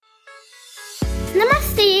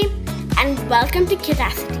and welcome to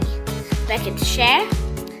Curiosity, where kids share,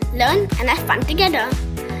 learn, and have fun together.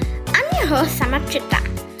 I'm your host, Samapchita,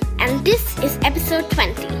 and this is episode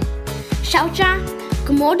 20, Shaucha,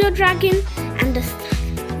 Komodo Dragon, and the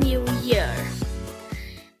New Year.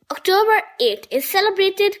 October 8 is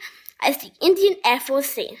celebrated as the Indian Air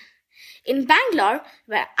Force Day. In Bangalore,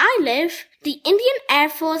 where I live, the Indian Air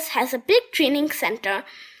Force has a big training center,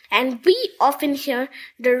 and we often hear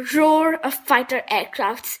the roar of fighter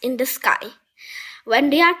aircrafts in the sky when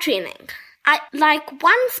they are training. I like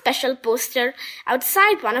one special poster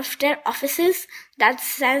outside one of their offices that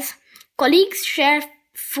says, "Colleagues share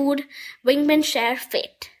food, wingmen share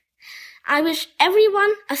fate." I wish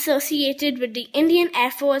everyone associated with the Indian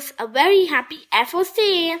Air Force a very happy Air Force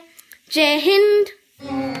Day. Jai Hind!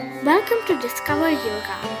 Welcome to Discover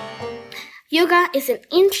Yoga. Yoga is an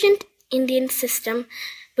ancient Indian system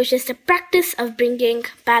which is the practice of bringing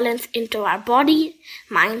balance into our body,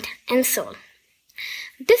 mind, and soul.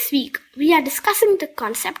 This week, we are discussing the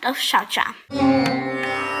concept of Shaucha.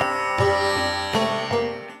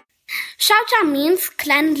 Shaucha means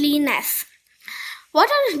cleanliness. What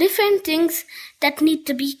are the different things that need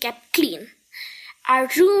to be kept clean? Our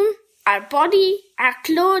room, our body, our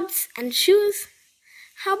clothes and shoes.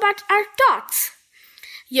 How about our thoughts?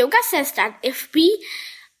 Yoga says that if we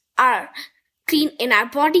are clean in our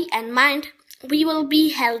body and mind, we will be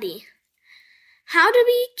healthy. How do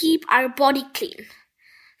we keep our body clean?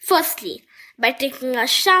 Firstly, by taking a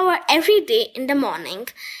shower every day in the morning,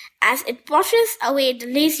 as it washes away the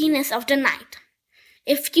laziness of the night.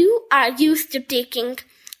 If you are used to taking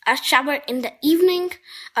a shower in the evening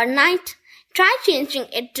or night, try changing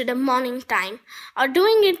it to the morning time or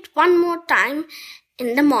doing it one more time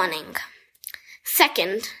in the morning.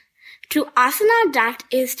 Second, through asana, that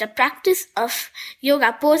is the practice of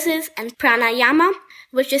yoga poses, and pranayama,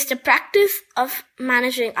 which is the practice of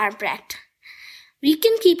managing our breath, we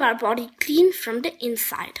can keep our body clean from the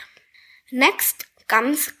inside. Next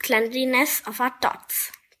comes cleanliness of our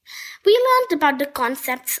thoughts. We learned about the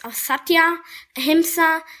concepts of satya,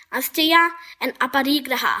 ahimsa, asteya, and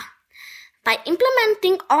aparigraha. By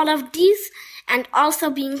implementing all of these and also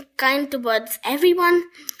being kind towards everyone,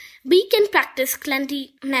 we can practice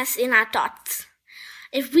cleanliness in our thoughts.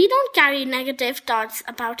 If we don't carry negative thoughts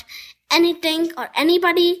about anything or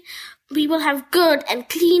anybody, we will have good and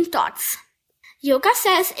clean thoughts. Yoga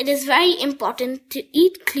says it is very important to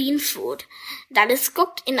eat clean food that is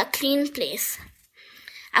cooked in a clean place.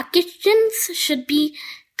 Our kitchens should be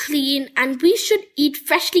clean and we should eat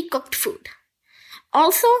freshly cooked food.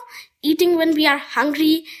 Also, eating when we are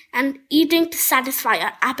hungry and eating to satisfy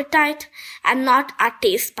our appetite and not our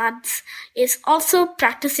taste buds is also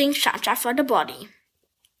practicing Shaucha for the body.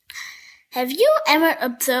 Have you ever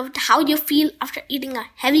observed how you feel after eating a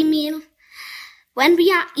heavy meal? When we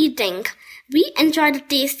are eating, we enjoy the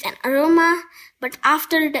taste and aroma, but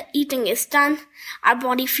after the eating is done, our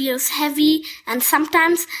body feels heavy and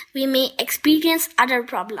sometimes we may experience other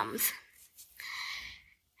problems.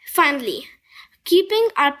 Finally, keeping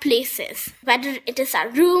our places, whether it is our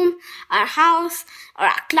room, our house, or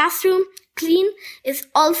our classroom, clean is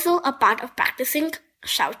also a part of practicing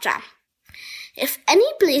Shaucha. If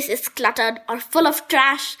any place is cluttered or full of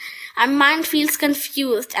trash, our mind feels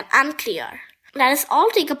confused and unclear. Let us all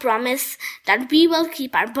take a promise that we will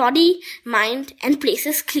keep our body, mind, and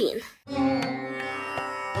places clean.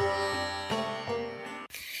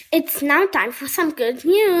 It's now time for some good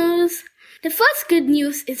news. The first good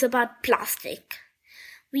news is about plastic.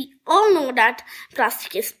 We all know that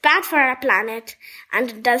plastic is bad for our planet and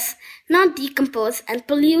it does not decompose and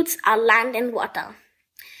pollutes our land and water.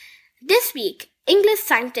 This week, English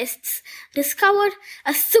scientists discovered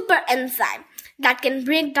a super enzyme that can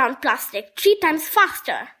break down plastic 3 times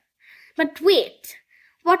faster. But wait,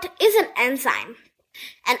 what is an enzyme?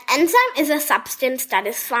 An enzyme is a substance that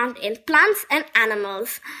is found in plants and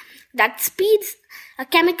animals that speeds a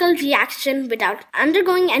chemical reaction without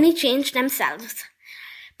undergoing any change themselves.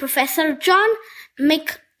 Professor John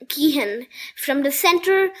McGeehan from the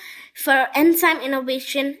Center for Enzyme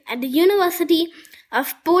Innovation at the University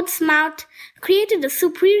of Portsmouth created a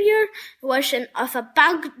superior version of a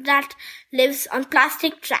bug that lives on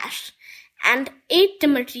plastic trash and ate the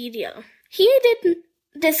material. He did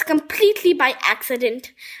this completely by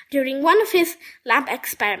accident during one of his lab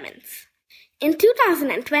experiments. In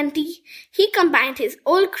 2020, he combined his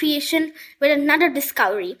old creation with another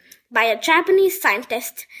discovery by a Japanese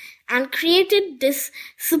scientist and created this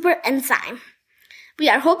super enzyme. We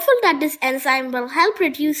are hopeful that this enzyme will help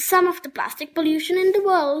reduce some of the plastic pollution in the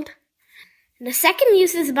world. The second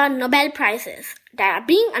news is about Nobel Prizes that are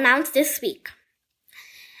being announced this week.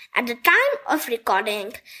 At the time of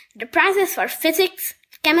recording, the prizes for physics,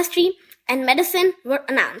 chemistry, and medicine were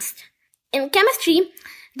announced. In chemistry,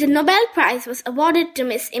 the Nobel Prize was awarded to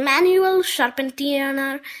Miss Emmanuelle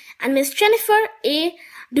Charpentier and Miss Jennifer A.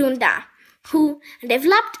 Doudna, who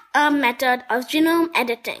developed a method of genome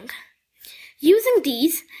editing. Using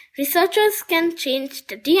these, researchers can change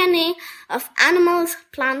the DNA of animals,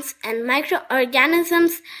 plants, and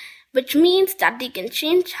microorganisms, which means that they can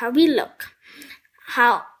change how we look,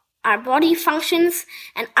 how our body functions,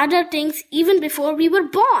 and other things even before we were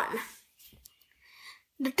born.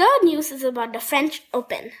 The third news is about the French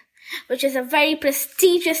Open, which is a very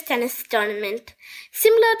prestigious tennis tournament,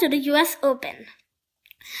 similar to the US Open.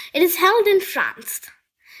 It is held in France.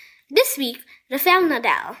 This week, Rafael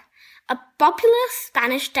Nadal, a popular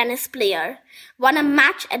Spanish tennis player, won a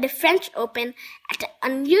match at the French Open at an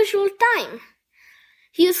unusual time.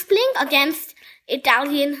 He was playing against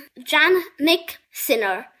Italian Jannik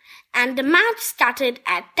Sinner, and the match started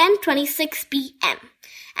at 10:26 p.m.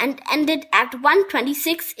 and ended at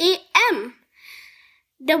 1:26 a.m.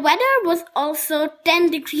 The weather was also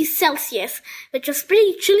 10 degrees Celsius, which was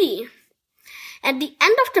pretty chilly. At the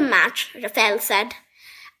end of the match, Rafael said,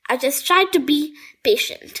 "I just tried to be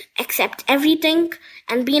patient, accept everything,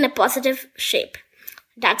 and be in a positive shape.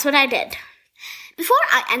 That's what I did." Before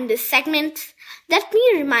I end this segment, let me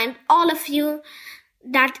remind all of you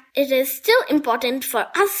that it is still important for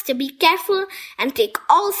us to be careful and take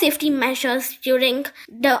all safety measures during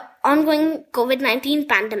the ongoing COVID-19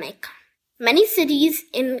 pandemic. Many cities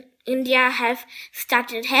in India have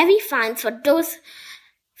started heavy fines for those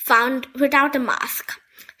found without a mask.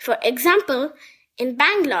 For example, in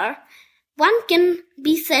Bangalore, one can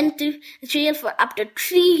be sent to jail for up to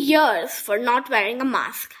 3 years for not wearing a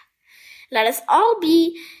mask. Let us all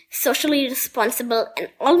be socially responsible and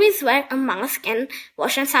always wear a mask and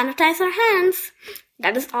wash and sanitize our hands.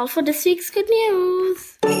 That is all for this week's good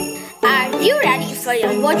news. Are you ready for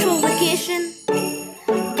your virtual vacation?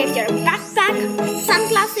 Get your backpack,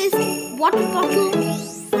 sunglasses, water bottle,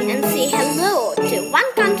 and say hello to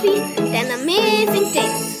one country, 10 amazing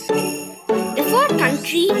things. The fourth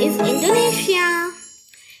country is Indonesia.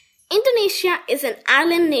 Indonesia is an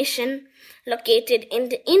island nation located in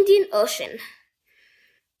the Indian Ocean.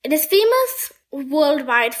 It is famous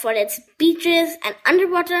worldwide for its beaches and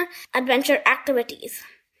underwater adventure activities.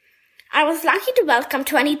 I was lucky to welcome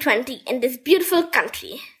 2020 in this beautiful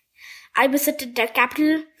country. I visited their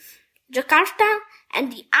capital, Jakarta,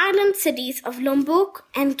 and the island cities of Lombok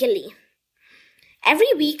and Gili.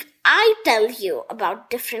 Every week, I tell you about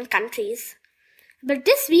different countries. But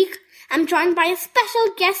this week, I'm joined by a special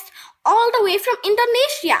guest all the way from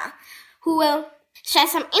Indonesia, who will share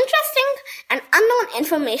some interesting and unknown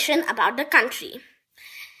information about the country.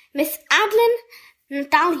 Miss Adeline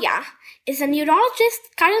Natalia is a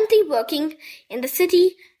neurologist currently working in the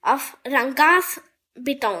city of Rangas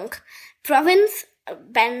Bitong, province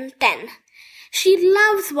Banten. She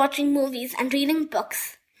loves watching movies and reading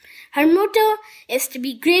books. Her motto is to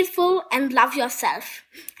be grateful and love yourself,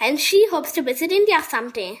 and she hopes to visit India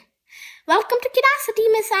someday. Welcome to Curiosity,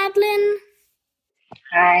 Miss Adeline.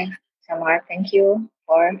 Hi, Samar. Thank you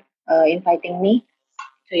for inviting me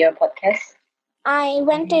to your podcast. I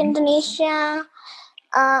went to Indonesia.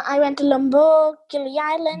 I went to Lombok, Gili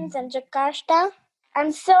Islands, and Jakarta.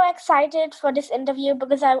 I'm so excited for this interview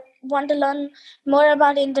because I want to learn more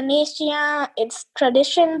about Indonesia, its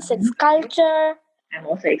traditions, its culture. I'm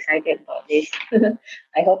also excited about this.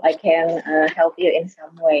 I hope I can help you in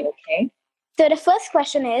some way, okay? So the first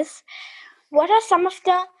question is, what are some of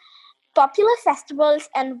the popular festivals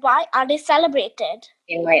and why are they celebrated?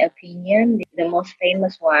 In my opinion, the most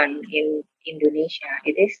famous one in Indonesia,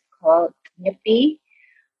 it is called Nyepi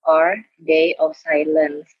or Day of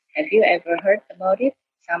Silence. Have you ever heard about it,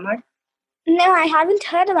 Samar? No, I haven't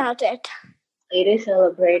heard about it. It is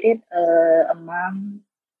celebrated among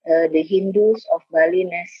the Hindus of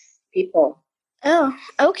Balinese people. Oh,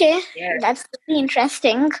 okay. Yes. That's really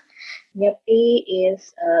interesting. Nyepi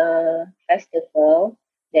is a festival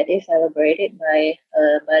that is celebrated by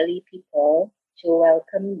Bali people to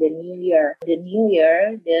welcome the new year. The new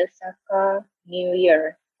year, the Saka New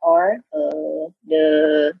Year, or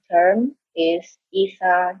the term is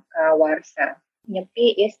Isa Kawarsa.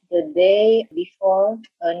 Nyepi is the day before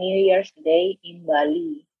New Year's Day in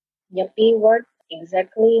Bali. Nyepi word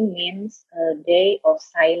exactly means a day of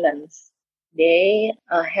silence. They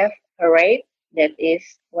have parade that is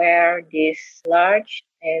where this large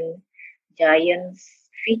and giant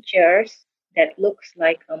features that looks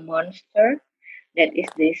like a monster that is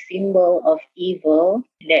the symbol of evil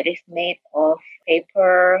that is made of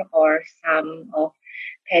paper or some of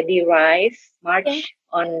paddy rice march Okay.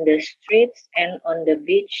 on the streets and on the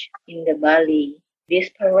beach in the Bali. This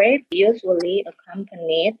parade usually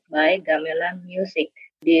accompanied by gamelan music.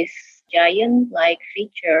 These giant-like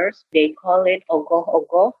creatures, they call it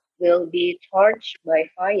ogoh-ogoh, will be torched by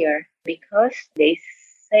fire because they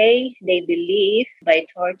say they believe by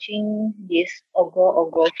torching this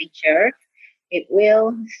ogoh-ogoh creature, it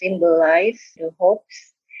will symbolize the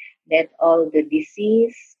hopes that all the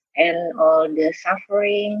disease and all the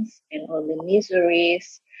sufferings and all the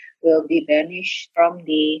miseries will be banished from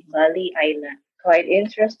the Bali island. Quite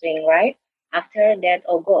interesting, right? After that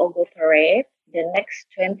Ogo Ogo parade, the next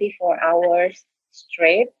 24 hours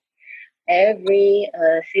straight, every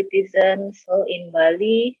citizen so in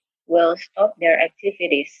Bali will stop their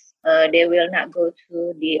activities. They will not go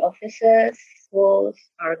to the offices, schools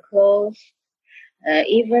are closed,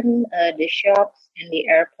 even the shops and the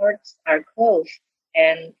airports are closed,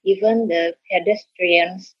 and even the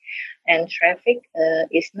pedestrians and traffic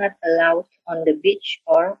is not allowed on the beach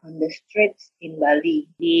or on the streets in Bali.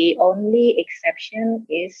 The only exception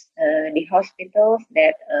is the hospitals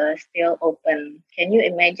that are still open. Can you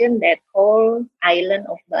imagine that whole island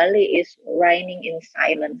of Bali is reigning in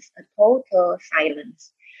silence, a total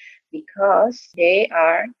silence, because they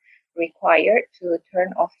are required to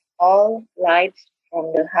turn off all lights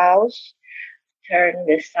from the house, turn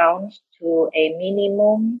the sounds to a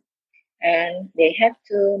minimum, and they have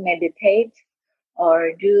to meditate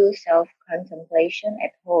or do self contemplation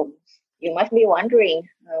at home. You must be wondering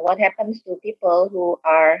what happens to people who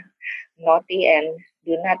are naughty and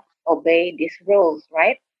do not obey these rules,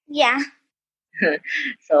 right? Yeah.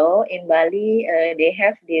 So in Bali, they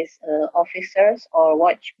have these officers or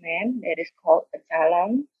watchmen that is called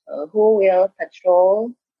pecalang, who will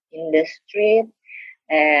patrol in the street,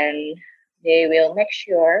 and they will make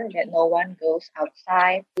sure that no one goes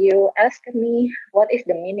outside. You asked me what is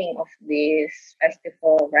the meaning of this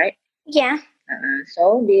festival, right? Yeah.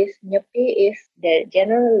 So this Nyepi is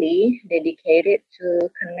generally dedicated to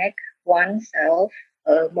connect oneself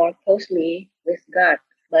more closely with God.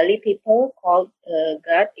 Bali people call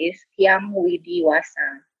God is Hyang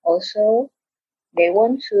Widiwasa. Also, they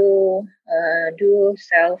want to do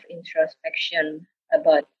self-introspection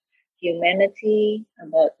about humanity,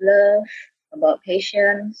 about love, about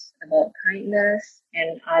patience, about kindness,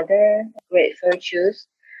 and other great virtues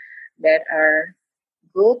that are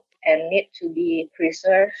good and need to be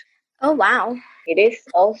preserved. Oh, wow. It is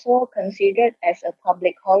also considered as a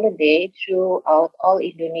public holiday throughout all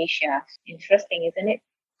Indonesia. Interesting, isn't it?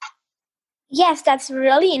 Yes, that's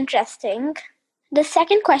really interesting. The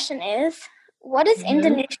second question is, what is Mm-hmm.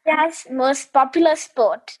 Indonesia's most popular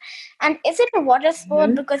sport? And is it a water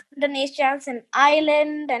sport Mm-hmm. because Indonesia is an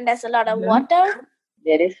island and there's a lot of Mm-hmm. water?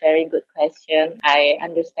 That is very good question. I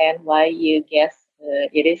understand why you guess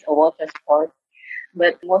it is a water sport,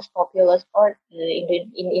 but most popular sport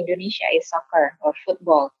in Indonesia is soccer or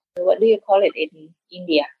football. What do you call it in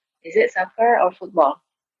India? Is it soccer or football?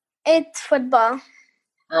 It's football.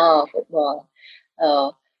 Oh, football.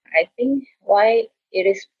 Oh, I think why it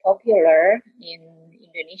is popular in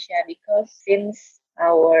Indonesia because since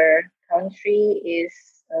our country is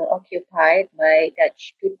occupied by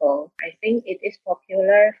Dutch people, I think it is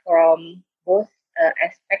popular from both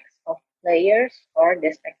aspects of players or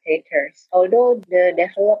the spectators. Although the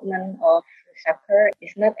development of soccer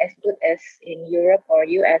is not as good as in Europe or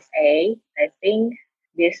USA, I think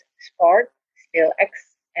this sport still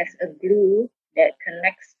acts as a glue that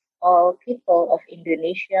connects all people of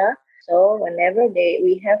Indonesia. So whenever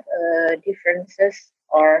we have differences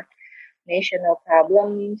or national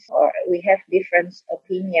problems or we have different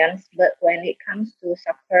opinions, but when it comes to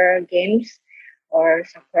soccer games or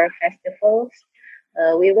soccer festivals,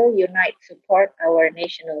 we will unite support our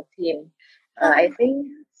national team. I think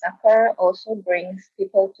soccer also brings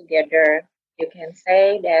people together. You can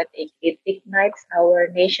say that it ignites our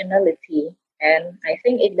nationality. And I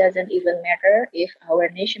think it doesn't even matter if our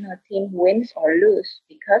national team wins or lose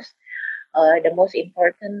because the most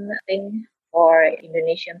important thing for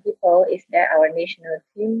Indonesian people is that our national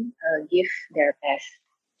team gives their best.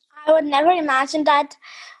 I would never imagine that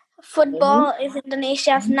Mm-hmm. football is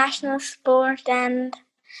Indonesia's national sport, and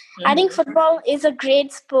I think Mm-hmm. football is a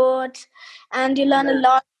great sport and you learn a Yeah.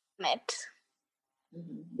 lot from it.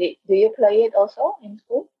 Mm-hmm. Do you play it also in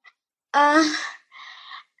school? Uh,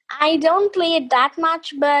 I don't play it that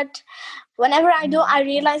much, but whenever I do, I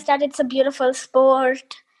realize that it's a beautiful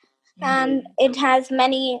sport and Mm-hmm. it has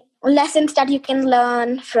many lessons that you can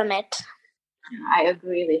learn from it. I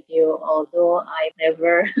agree with you, although I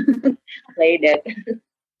never played it.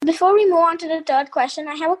 Before we move on to the third question,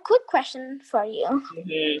 I have a quick question for you.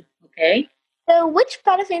 Mm-hmm. Okay. So, which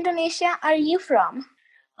part of Indonesia are you from?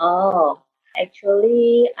 Oh,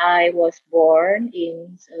 actually, I was born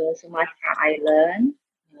in Sumatra Island,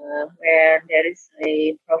 where there is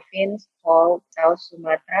a province called South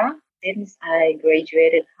Sumatra. Since I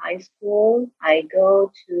graduated high school, I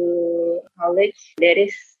go to college that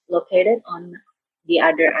is located on the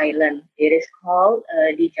other island. It is called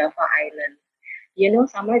the Java Island. You know,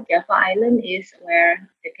 Samar, Java Island is where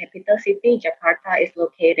the capital city, Jakarta, is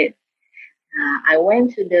located. I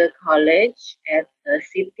went to the college at a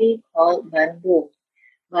city called Bandung.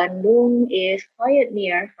 Bandung is quite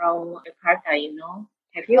near from Jakarta, you know.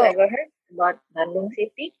 Have you Oh, ever heard about Bandung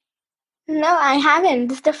city? no, I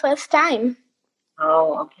haven't. This is the first time.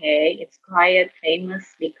 Oh, okay. It's quite famous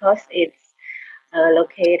because it's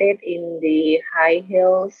located in the high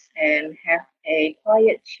hills and have a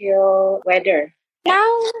quiet, chill weather.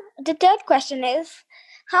 Now, the third question is,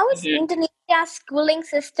 how is Mhm. Indonesia's schooling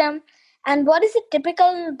system and what is a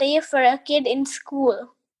typical day for a kid in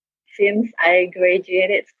school? Since I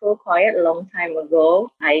graduated school quite a long time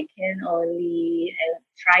ago, I can only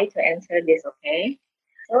try to answer this, okay?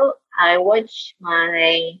 So I watch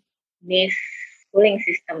my niece schooling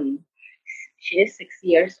system. She is 6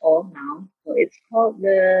 years old now. So it's called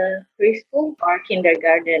the preschool or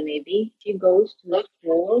kindergarten maybe. She goes to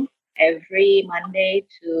school every Monday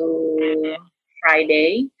to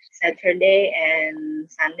Friday. Saturday and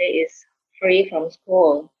Sunday is free from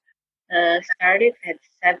school. Started at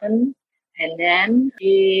 7, and then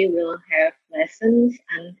she will have lessons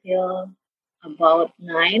until about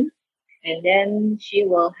 9, and then she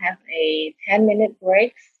will have a 10-minute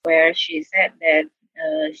break where she said that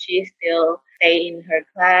she still stay in her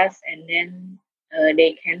class, and then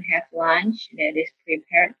they can have lunch that is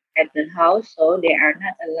prepared at the house, so they are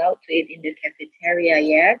not allowed to eat in the cafeteria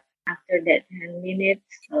yet. After that 10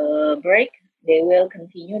 minutes break, they will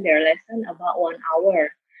continue their lesson about 1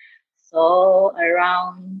 hour. So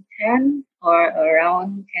around 10 or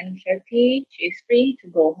around 10:30, she's free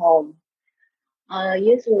to go home.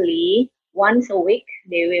 Usually once a week,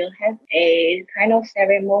 they will have a kind of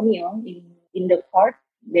ceremonial in the court.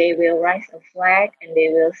 They will raise a flag and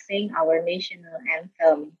they will sing our national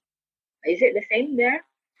anthem. Is it the same there?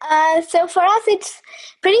 So for us, it's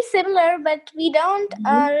pretty similar, but we don't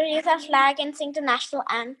Mm-hmm. raise our flag and sing the national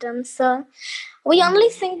anthem. So we only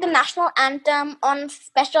Mm-hmm. sing the national anthem on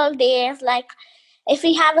special days, like if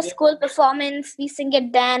we have a Yeah. school performance, we sing it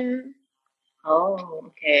then. Oh,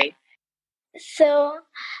 okay. So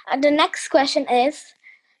the next question is,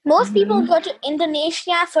 most people Mm-hmm. go to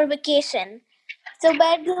Indonesia for vacation. So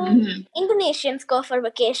where do Mm-hmm. Indonesians go for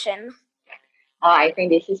vacation? I think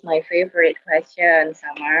this is my favorite question,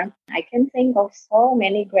 Samar. I can think of so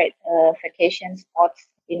many great vacation spots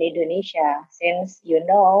in Indonesia since you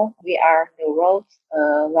know we are the world's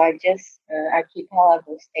largest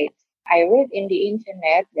archipelago state. I read in the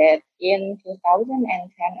internet that in 2010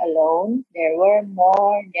 alone, there were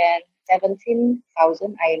more than 17,000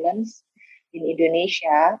 islands in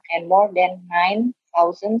Indonesia, and more than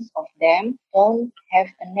 9,000 of them don't have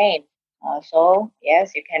a name. So,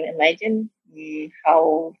 yes, you can imagine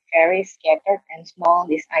how very scattered and small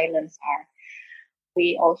these islands are.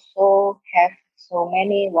 We also have so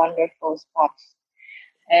many wonderful spots.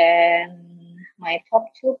 And my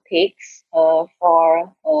top two picks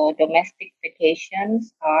for domestic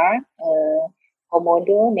vacations are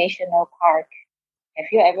Komodo National Park.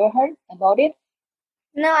 Have you ever heard about it?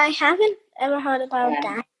 No, I haven't ever heard about Uh,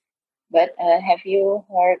 that. but have you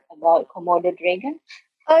heard about Komodo dragon?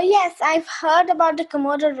 Oh yes, I've heard about the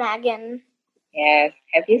Komodo dragon. Yes.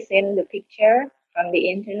 Have you seen the picture from the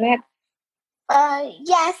internet?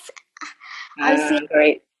 Yes, I've seen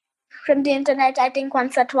Great. from the internet. I think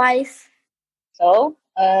once or twice. So,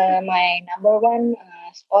 my number one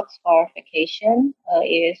spots for vacation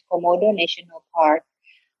is Komodo National Park.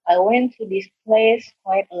 I went to this place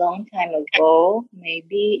quite a long time ago,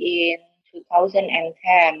 maybe in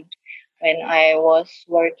 2010, when I was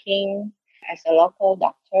working as a local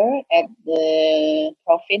doctor at the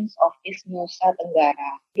province of East Nusa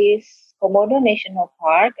Tenggara. This Komodo National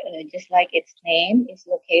Park, just like its name, is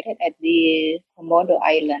located at the Komodo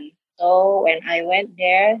Island. So when I went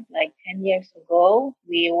there like 10 years ago,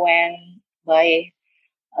 we went by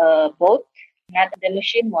a boat, not the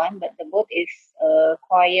machine one, but the boat is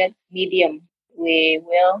quiet, medium. We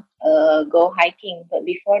will go hiking, but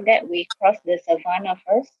before that, we cross the savannah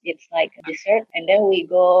first. It's like a desert, and then we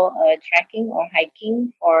go trekking or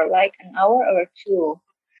hiking for like an hour or two.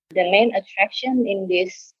 The main attraction in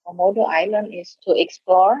this Komodo Island is to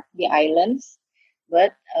explore the islands,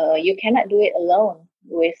 but you cannot do it alone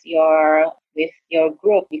with your with your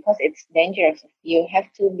group because it's dangerous. You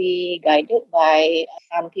have to be guided by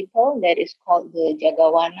some people that is called the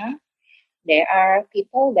Jagawana. There are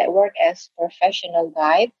people that work as professional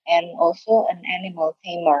guide and also an animal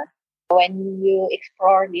tamer. When you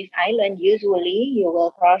explore this island, usually you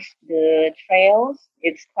will cross the trails.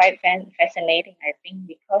 It's quite fascinating, I think,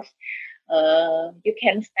 because you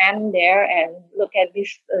can stand there and look at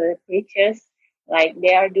these creatures like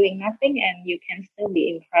they are doing nothing, and you can still be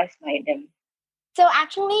impressed by them. So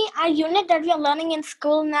actually, our unit that we are learning in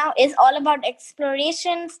school now is all about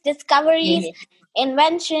explorations, discoveries,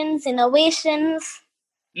 inventions, innovations.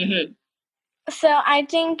 So I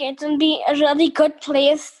think it will be a really good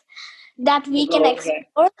place that we can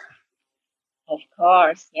explore. Of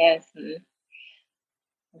course, yes.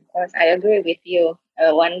 Of course, I agree with you.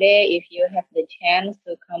 One day, if you have the chance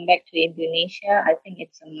to come back to Indonesia, I think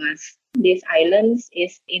it's a must. This island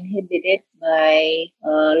is inhabited by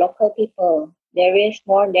local people. There is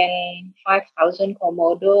more than 5,000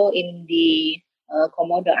 Komodo in the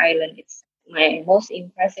Komodo Island. It's my most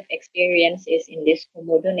impressive experience is in this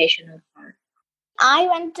Komodo National Park. I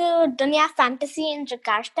went to Dunia Fantasy in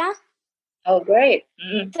Jakarta. Oh, great.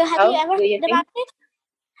 So have you ever heard about it?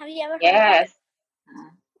 Have you ever heard about it?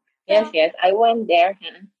 Yes, I went there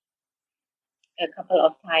a couple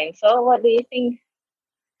of times. So what do you think?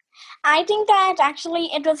 I think that actually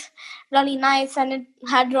it was really nice and it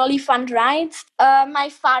had really fun rides. My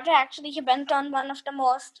father actually he went on one of the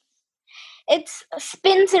most. It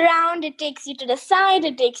spins around, it takes you to the side,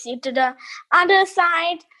 it takes you to the other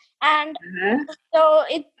side, and so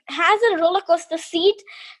it has a roller coaster seat,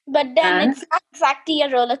 but then it's not exactly a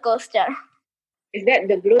roller coaster. Is that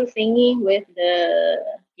the blue thingy with the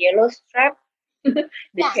yellow strap?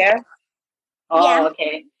 Chair? Oh, yeah.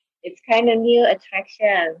 Okay. It's kind of new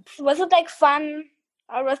attraction. Was it like fun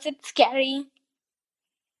or was it scary?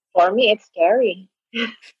 For me, it's scary.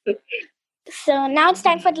 So now it's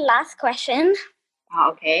time for the last question.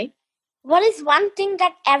 Okay. What is one thing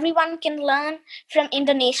that everyone can learn from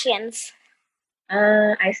Indonesians?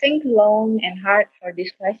 I think long and hard for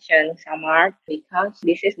this question, Samar, because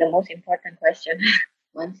this is the most important question.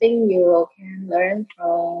 One thing you can learn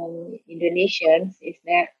from Indonesians is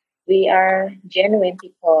that we are genuine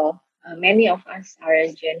people. Many of us are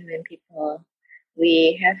genuine people.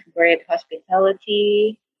 We have great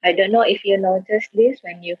hospitality. I don't know if you noticed this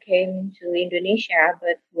when you came to Indonesia,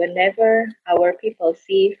 but whenever our people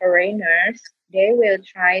see foreigners, they will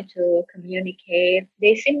try to communicate.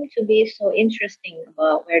 They seem to be so interesting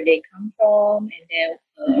about where they come from and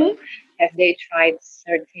then have they tried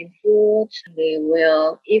certain foods. They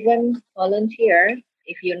will even volunteer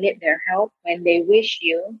if you need their help when they wish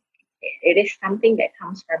you. It is something that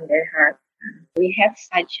comes from their heart. We have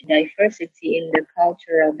such diversity in the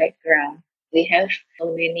cultural background. We have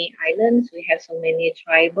so many islands, we have so many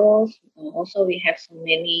tribals, also we have so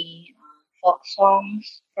many folk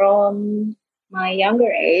songs. From my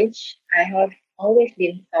younger age, I have always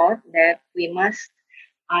been taught that we must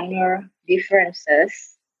honor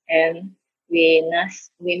differences and we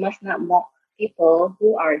must not mock people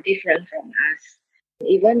who are different from us.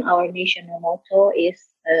 Even our national motto is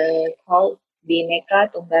called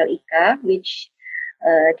Bhinneka Tunggal Ika, which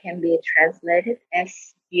can be translated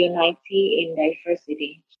as unity in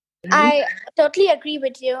diversity. I totally agree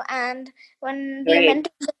with you. And when we went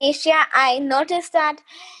to Indonesia, I noticed that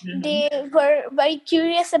they were very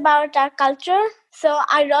curious about our culture. So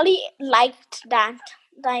I really liked that.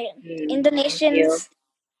 Like Indonesians,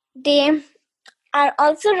 they are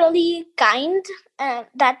also really kind.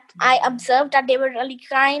 That I observed that they were really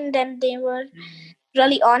kind and they were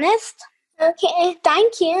really honest. Okay,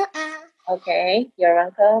 thank you. Okay, you're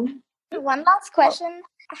welcome. One last question.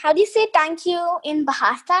 How do you say thank you in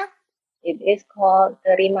Bahasa? It is called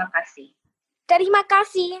terima kasih. Terima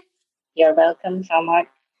kasih. You're welcome, Samar.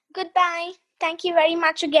 Goodbye. Thank you very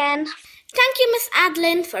much again. Thank you, Miss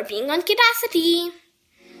Adeline, for being on Kidacity.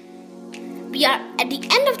 We are at the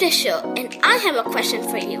end of the show and I have a question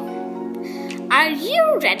for you. Are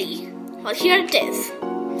you ready? Well, here it is.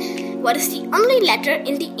 What is the only letter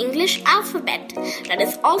in the English alphabet that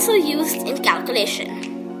is also used in calculation?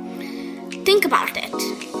 Think about it.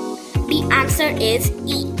 The answer is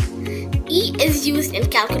E. E is used in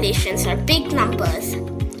calculations for big numbers.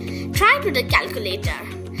 Try it with a calculator.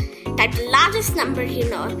 Type the largest number you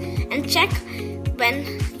know and check when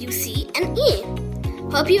you see an E.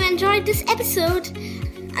 Hope you enjoyed this episode.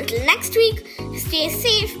 Until next week, stay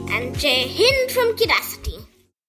safe and Jai Hind from Kidacity.